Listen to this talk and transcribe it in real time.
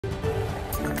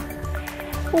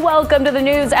Welcome to the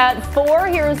news at 4.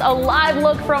 Here's a live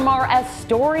look from our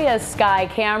Astoria sky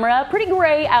camera. Pretty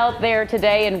gray out there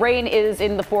today, and rain is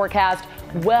in the forecast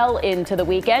well into the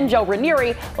weekend. Joe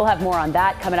Ranieri will have more on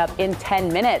that coming up in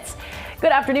 10 minutes.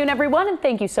 Good afternoon, everyone, and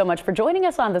thank you so much for joining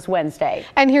us on this Wednesday.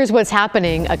 And here's what's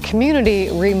happening. A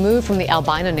community removed from the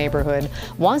Albina neighborhood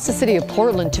wants the city of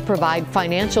Portland to provide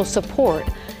financial support.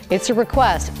 It's a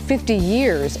request 50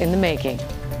 years in the making.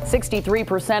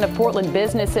 63% of Portland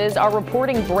businesses are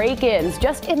reporting break-ins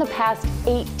just in the past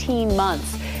 18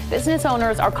 months. Business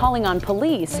owners are calling on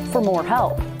police for more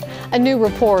help. A new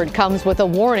report comes with a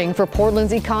warning for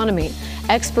Portland's economy.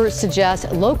 Experts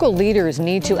suggest local leaders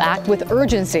need to act with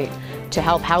urgency to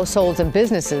help households and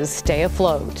businesses stay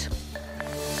afloat.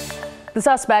 The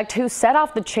suspect who set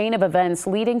off the chain of events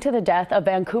leading to the death of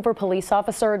Vancouver police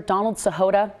officer Donald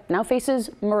Sahota now faces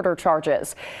murder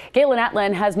charges. Galen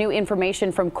Atlin has new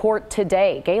information from court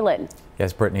today. Galen.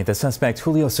 Yes, Brittany, the suspect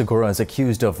Julio Segura is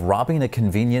accused of robbing a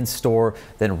convenience store,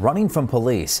 then running from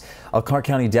police. A Clark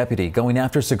County deputy going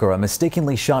after Segura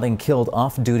mistakenly shot and killed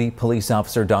off-duty police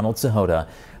officer Donald Sahota.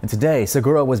 And today,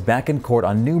 Segura was back in court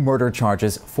on new murder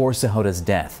charges for Sahota's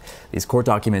death. These court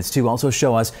documents, too, also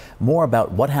show us more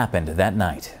about what happened that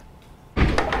night. All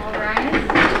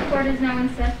rise. Court is now in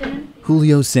session.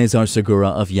 Julio Cesar Segura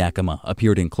of Yakima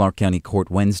appeared in Clark County Court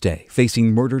Wednesday,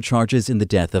 facing murder charges in the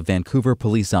death of Vancouver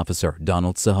police officer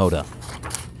Donald Sahota.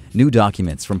 New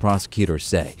documents from prosecutors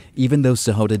say even though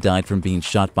Sahota died from being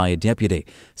shot by a deputy,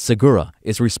 Segura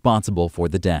is responsible for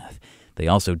the death. They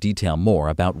also detail more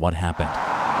about what happened.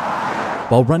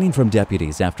 While running from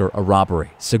deputies after a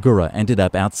robbery, Segura ended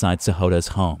up outside Sahota's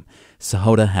home.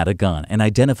 Sahota had a gun and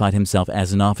identified himself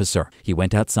as an officer. He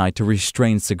went outside to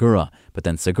restrain Segura, but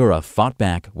then Segura fought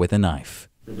back with a knife.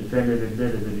 The defendant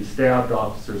admitted that he stabbed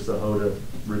Officer Sahota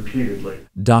repeatedly.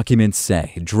 Documents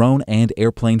say drone and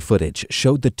airplane footage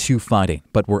showed the two fighting,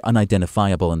 but were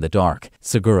unidentifiable in the dark.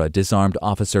 Segura disarmed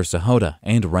Officer Sahota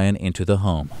and ran into the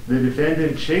home. The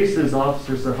defendant chases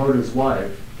Officer Sahota's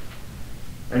wife,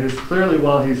 and it's clearly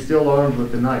while he's still armed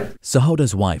with the knife.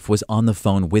 Sahota's wife was on the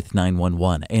phone with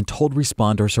 911 and told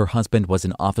responders her husband was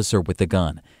an officer with a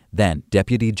gun. Then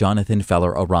Deputy Jonathan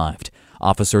Feller arrived.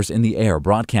 Officers in the air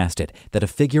broadcasted that a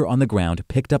figure on the ground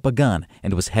picked up a gun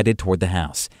and was headed toward the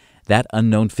house. That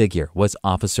unknown figure was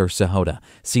Officer Sahota,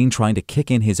 seen trying to kick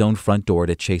in his own front door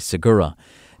to chase Segura.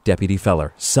 Deputy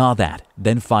Feller saw that,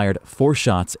 then fired 4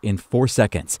 shots in 4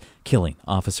 seconds, killing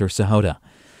Officer Sahota.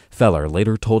 Feller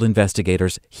later told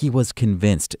investigators he was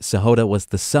convinced Sahota was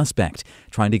the suspect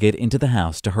trying to get into the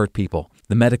house to hurt people.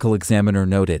 The medical examiner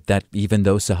noted that even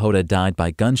though Sahota died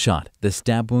by gunshot, the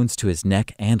stab wounds to his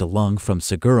neck and lung from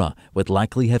Segura would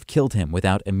likely have killed him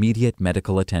without immediate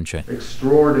medical attention.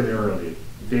 Extraordinarily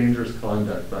dangerous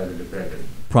conduct by the defendant.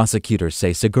 Prosecutors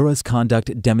say Segura's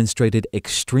conduct demonstrated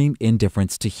extreme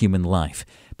indifference to human life,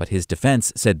 but his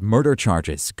defense said murder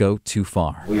charges go too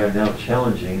far. We are now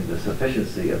challenging the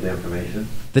sufficiency of the information.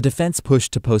 The defense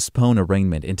pushed to postpone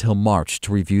arraignment until March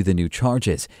to review the new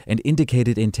charges and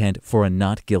indicated intent for a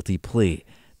not guilty plea.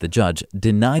 The judge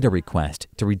denied a request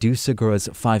to reduce Segura's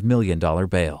 $5 million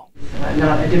bail.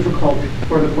 Not difficult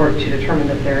for the court to determine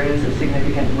that there is a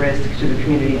significant risk to the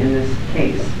community in this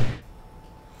case.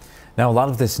 Now, a lot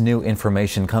of this new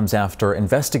information comes after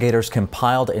investigators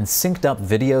compiled and synced up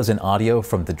videos and audio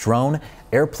from the drone,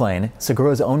 airplane,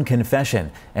 Segura's own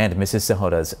confession, and Mrs.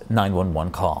 Sahota's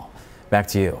 911 call. Back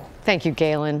to you. Thank you,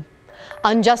 Galen.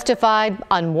 Unjustified,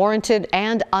 unwarranted,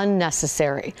 and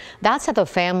unnecessary. That's how the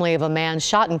family of a man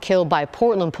shot and killed by a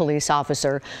Portland police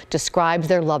officer describes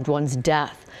their loved one's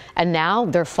death. And now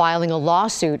they're filing a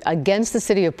lawsuit against the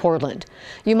city of Portland.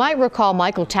 You might recall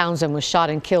Michael Townsend was shot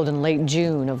and killed in late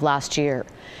June of last year.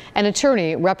 An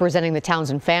attorney representing the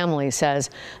Townsend family says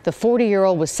the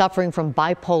 40-year-old was suffering from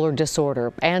bipolar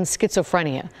disorder and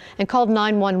schizophrenia and called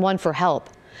 911 for help.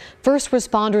 First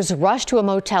responders rushed to a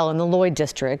motel in the Lloyd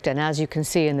district, and as you can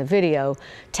see in the video,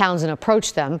 Townsend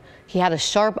approached them. He had a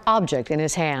sharp object in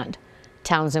his hand.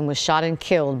 Townsend was shot and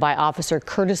killed by Officer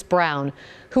Curtis Brown,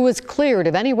 who was cleared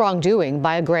of any wrongdoing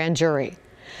by a grand jury.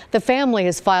 The family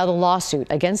has filed a lawsuit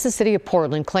against the city of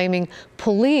Portland claiming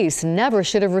police never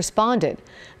should have responded.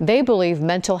 They believe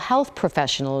mental health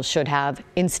professionals should have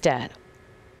instead.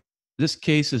 This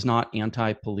case is not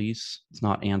anti-police. It's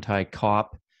not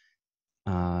anti-cop.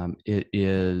 It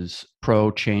is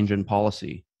pro-change in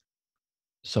policy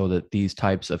so that these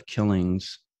types of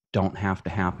killings don't have to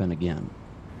happen again.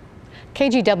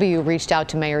 KGW reached out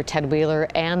to Mayor Ted Wheeler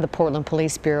and the Portland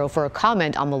Police Bureau for a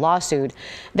comment on the lawsuit.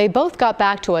 They both got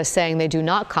back to us saying they do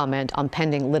not comment on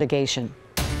pending litigation.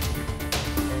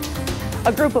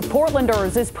 A group of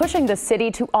Portlanders is pushing the city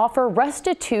to offer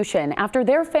restitution after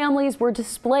their families were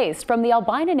displaced from the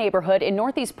Albina neighborhood in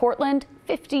Northeast Portland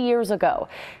 50 years ago.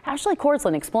 Ashley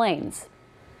Korslin explains.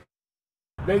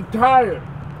 They tired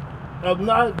of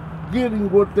not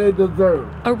getting what they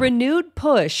deserve. A renewed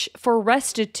push for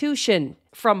restitution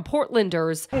from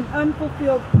Portlanders. An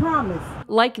unfulfilled promise.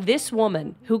 Like this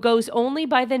woman who goes only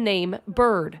by the name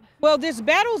Bird. Well, this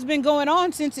battle's been going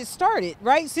on since it started,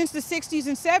 right? Since the 60s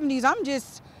and 70s.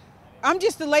 I'm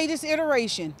just the latest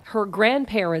iteration. Her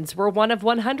grandparents were one of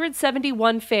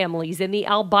 171 families in the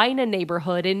Albina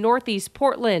neighborhood in Northeast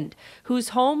Portland, whose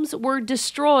homes were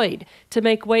destroyed to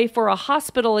make way for a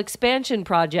hospital expansion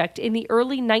project in the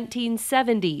early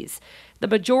 1970s. The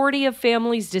majority of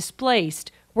families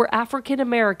displaced were African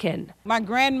American. My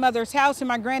grandmother's house and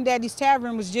my granddaddy's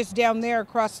tavern was just down there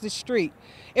across the street.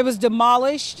 It was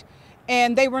demolished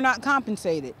and they were not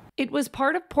compensated. It was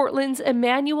part of Portland's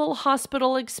Emmanuel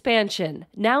Hospital expansion,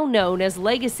 now known as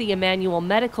Legacy Emmanuel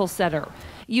Medical Center.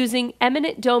 Using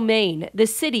eminent domain, the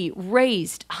city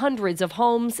razed hundreds of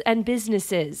homes and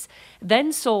businesses,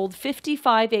 then sold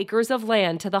 55 acres of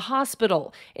land to the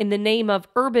hospital in the name of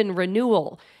urban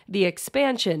renewal. The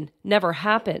expansion never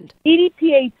happened.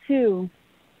 EDPA 2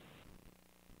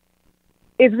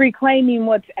 is reclaiming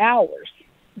what's ours.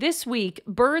 This week,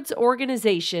 Bird's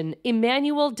organization,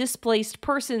 Emmanuel Displaced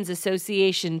Persons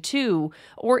Association 2,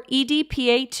 or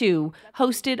EDPA 2,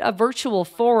 hosted a virtual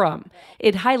forum.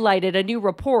 It highlighted a new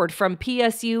report from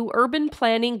PSU urban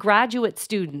planning graduate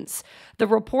students. The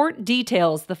report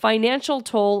details the financial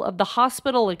toll of the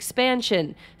hospital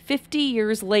expansion 50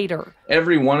 years later.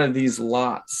 Every one of these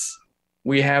lots,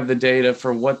 we have the data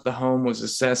for what the home was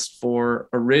assessed for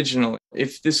originally.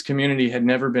 If this community had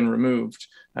never been removed,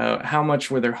 how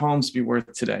much would their homes be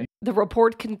worth today? The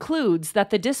report concludes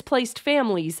that the displaced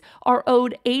families are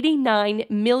owed $89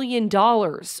 million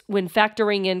when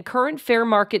factoring in current fair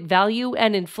market value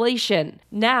and inflation.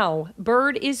 Now,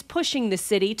 Bird is pushing the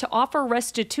city to offer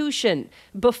restitution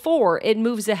before it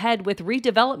moves ahead with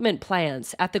redevelopment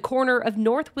plans at the corner of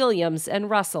North Williams and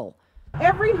Russell.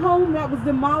 Every home that was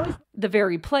demolished. The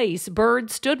very place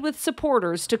Bird stood with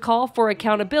supporters to call for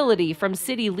accountability from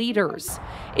city leaders.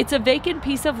 It's a vacant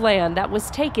piece of land that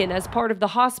was taken as part of the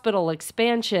hospital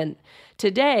expansion.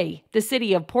 Today, the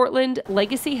city of Portland,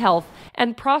 Legacy Health,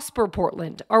 and Prosper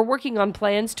Portland are working on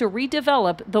plans to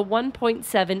redevelop the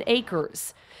 1.7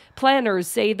 acres. Planners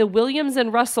say the Williams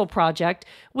and Russell project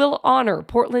will honor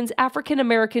Portland's African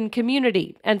American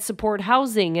community and support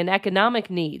housing and economic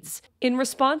needs. In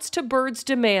response to Bird's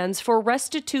demands for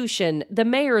restitution, the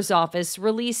mayor's office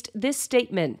released this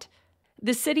statement.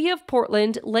 The City of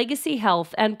Portland, Legacy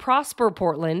Health, and Prosper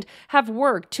Portland have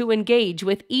worked to engage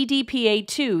with EDPA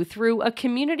 2 through a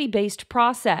community-based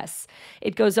process.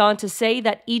 It goes on to say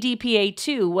that EDPA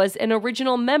 2 was an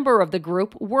original member of the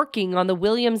group working on the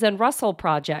Williams and Russell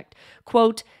project.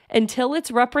 Quote, until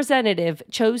its representative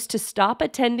chose to stop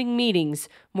attending meetings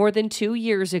more than 2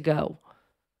 years ago.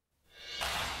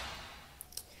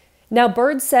 Now,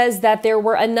 Bird says that there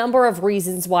were a number of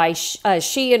reasons why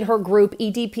she and her group,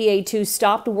 EDPA 2,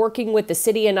 stopped working with the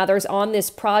city and others on this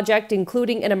project,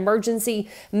 including an emergency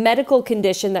medical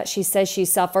condition that she says she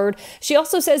suffered. She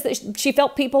also says that she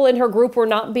felt people in her group were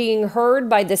not being heard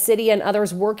by the city and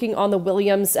others working on the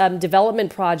Williams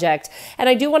development project. And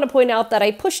I do want to point out that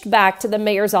I pushed back to the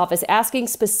mayor's office asking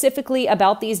specifically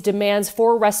about these demands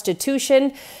for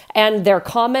restitution and their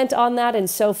comment on that. And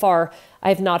so far, I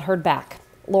have not heard back.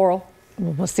 Laurel.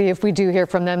 We'll see if we do hear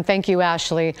from them. Thank you,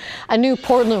 Ashley. A new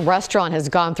Portland restaurant has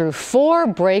gone through 4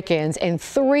 break-ins in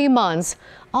 3 months,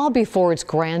 all before its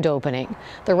grand opening.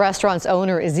 The restaurant's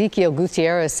owner, Ezekiel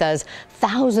Gutierrez, says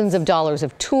thousands of dollars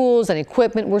of tools and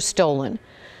equipment were stolen.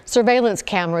 Surveillance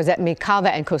cameras at Mi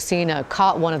Cava and Cocina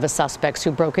caught one of the suspects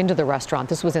who broke into the restaurant.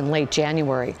 This was in late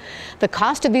January. The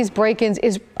cost of these break-ins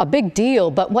is a big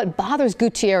deal, but what bothers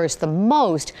Gutierrez the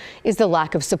most is the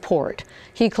lack of support.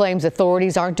 He claims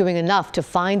authorities aren't doing enough to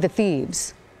find the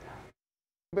thieves.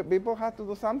 But people have to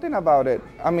do something about it.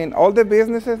 I mean, all the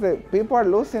businesses, people are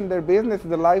losing their business,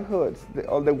 their livelihoods,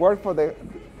 all the work for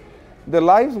the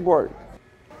life's work.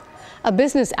 A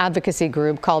business advocacy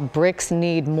group called Bricks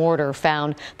Need Mortar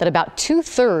found that about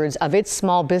 2/3 of its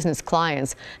small business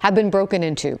clients have been broken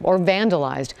into or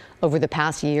vandalized over the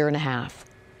past year and a half.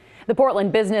 The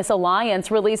Portland Business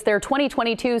Alliance released their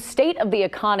 2022 State of the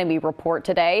Economy report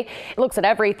today. It looks at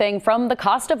everything from the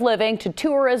cost of living to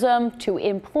tourism to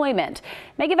employment.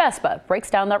 Maggie Vespa breaks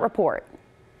down that report.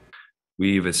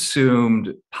 We've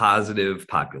assumed positive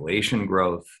population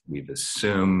growth. We've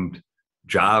assumed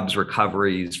jobs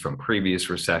recoveries from previous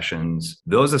recessions.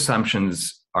 Those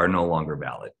assumptions are no longer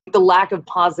valid. The lack of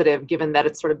positive, given that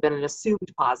it's sort of been an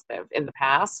assumed positive in the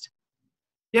past,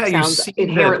 sounds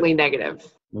inherently negative.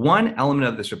 One element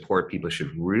of this report people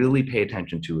should really pay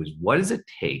attention to is, what does it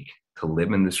take to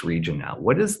live in this region now?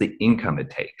 What is the income it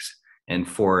takes? And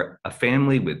for a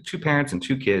family with 2 parents and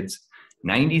 2 kids,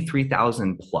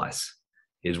 $93,000 plus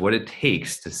is what it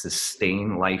takes to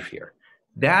sustain life here.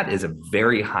 That is a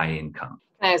very high income.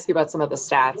 Can I ask you about some of the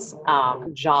stats?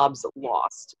 Jobs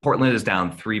lost. Portland is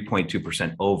down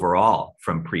 3.2% overall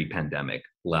from pre-pandemic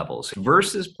levels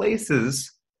versus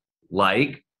places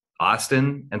like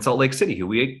Austin and Salt Lake City, who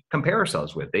we compare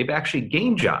ourselves with. They've actually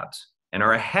gained jobs and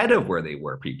are ahead of where they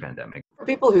were pre-pandemic. For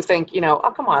people who think,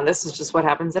 oh, come on, this is just what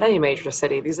happens in any major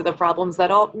city. These are the problems that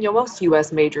most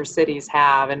U.S. major cities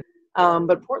have. And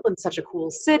but Portland's such a cool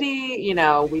city.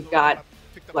 We've got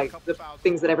like the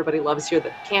things that everybody loves here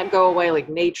that can't go away, like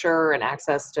nature and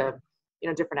access to,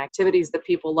 different activities that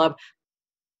people love.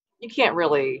 You can't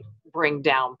really bring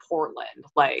down Portland.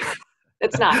 Like,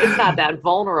 it's not that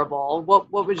vulnerable.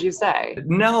 What would you say?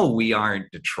 No, we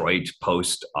aren't Detroit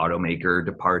post automaker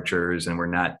departures, and we're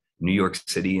not New York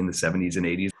City in the 70s and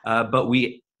 80s. But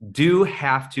we do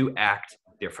have to act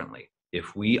differently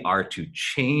if we are to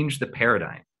change the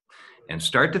paradigm and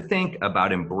start to think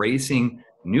about embracing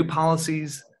new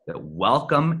policies that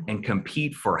welcome and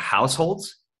compete for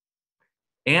households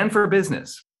and for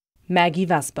business. Maggie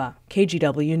Vespa,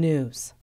 KGW News.